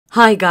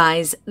Hi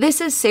guys,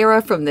 this is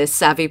Sarah from This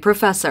Savvy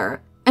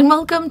Professor, and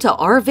welcome to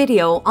our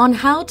video on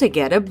how to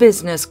get a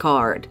business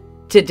card.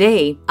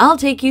 Today, I'll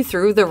take you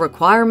through the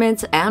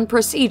requirements and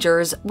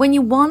procedures when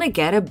you want to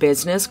get a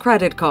business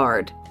credit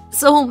card.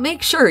 So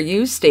make sure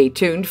you stay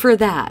tuned for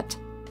that.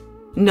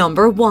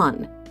 Number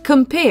 1.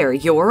 Compare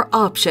your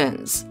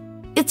options.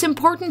 It's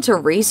important to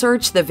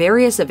research the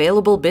various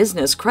available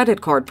business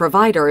credit card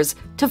providers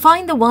to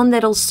find the one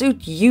that'll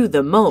suit you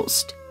the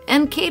most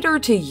and cater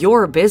to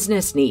your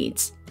business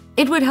needs.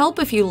 It would help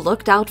if you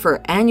looked out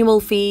for annual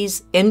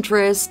fees,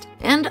 interest,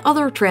 and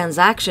other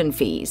transaction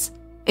fees.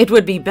 It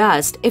would be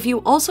best if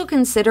you also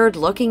considered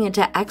looking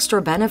into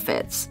extra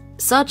benefits,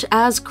 such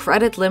as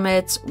credit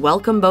limits,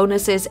 welcome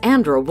bonuses,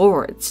 and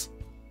rewards.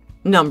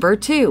 Number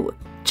 2.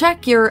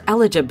 Check your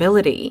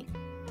eligibility.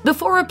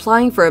 Before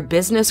applying for a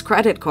business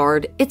credit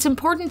card, it's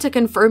important to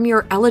confirm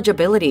your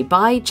eligibility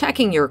by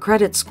checking your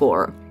credit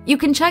score. You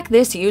can check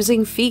this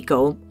using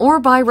FICO or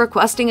by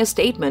requesting a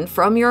statement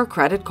from your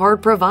credit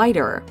card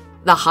provider.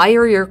 The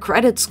higher your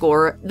credit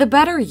score, the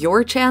better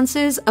your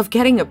chances of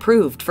getting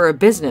approved for a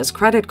business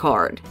credit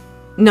card.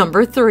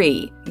 Number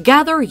 3.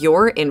 Gather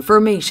your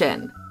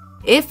information.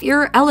 If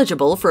you're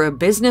eligible for a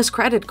business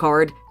credit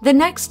card, the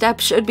next step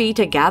should be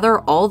to gather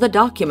all the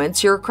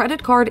documents your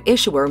credit card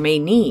issuer may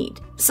need.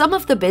 Some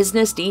of the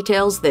business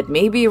details that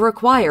may be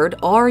required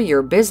are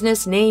your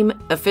business name,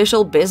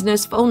 official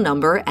business phone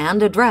number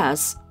and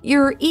address,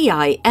 your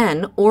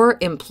EIN or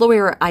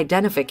employer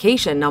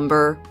identification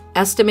number,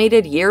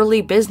 estimated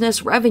yearly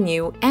business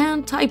revenue,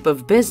 and type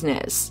of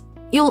business.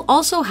 You'll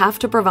also have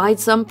to provide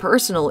some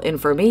personal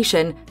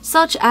information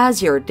such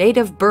as your date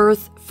of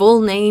birth,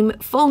 full name,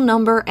 phone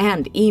number,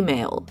 and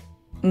email.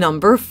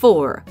 Number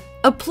 4.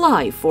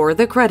 Apply for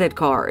the credit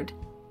card.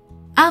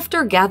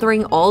 After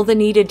gathering all the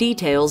needed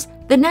details,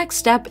 the next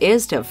step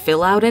is to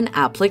fill out an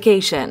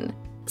application.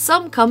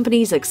 Some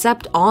companies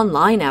accept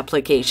online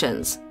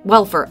applications,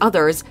 while for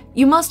others,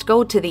 you must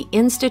go to the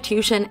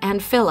institution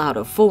and fill out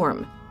a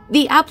form.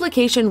 The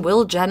application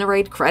will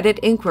generate credit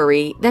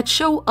inquiry that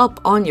show up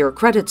on your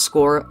credit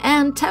score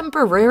and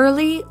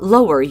temporarily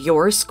lower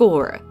your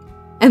score.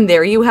 And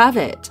there you have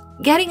it.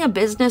 Getting a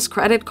business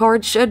credit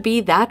card should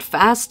be that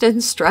fast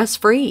and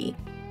stress-free.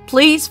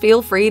 Please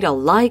feel free to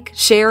like,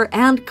 share,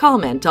 and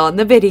comment on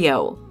the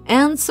video,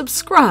 and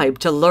subscribe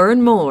to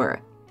learn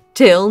more.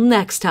 Till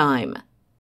next time.